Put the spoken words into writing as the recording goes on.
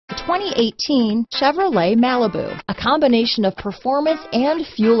2018 Chevrolet Malibu, a combination of performance and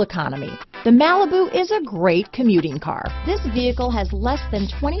fuel economy. The Malibu is a great commuting car. This vehicle has less than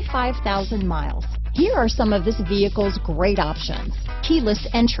 25,000 miles. Here are some of this vehicle's great options: keyless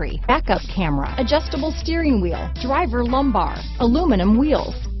entry, backup camera, adjustable steering wheel, driver lumbar, aluminum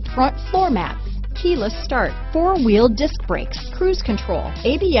wheels, front floor mats, keyless start, four-wheel disc brakes, cruise control,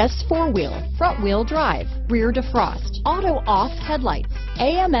 ABS four-wheel, front-wheel drive, rear defrost, auto-off headlights,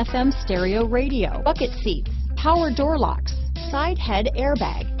 AM/FM stereo radio, bucket seats, power door locks, side head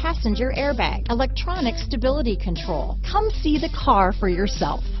airbag, passenger airbag, electronic stability control. Come see the car for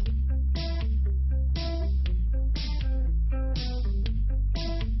yourself.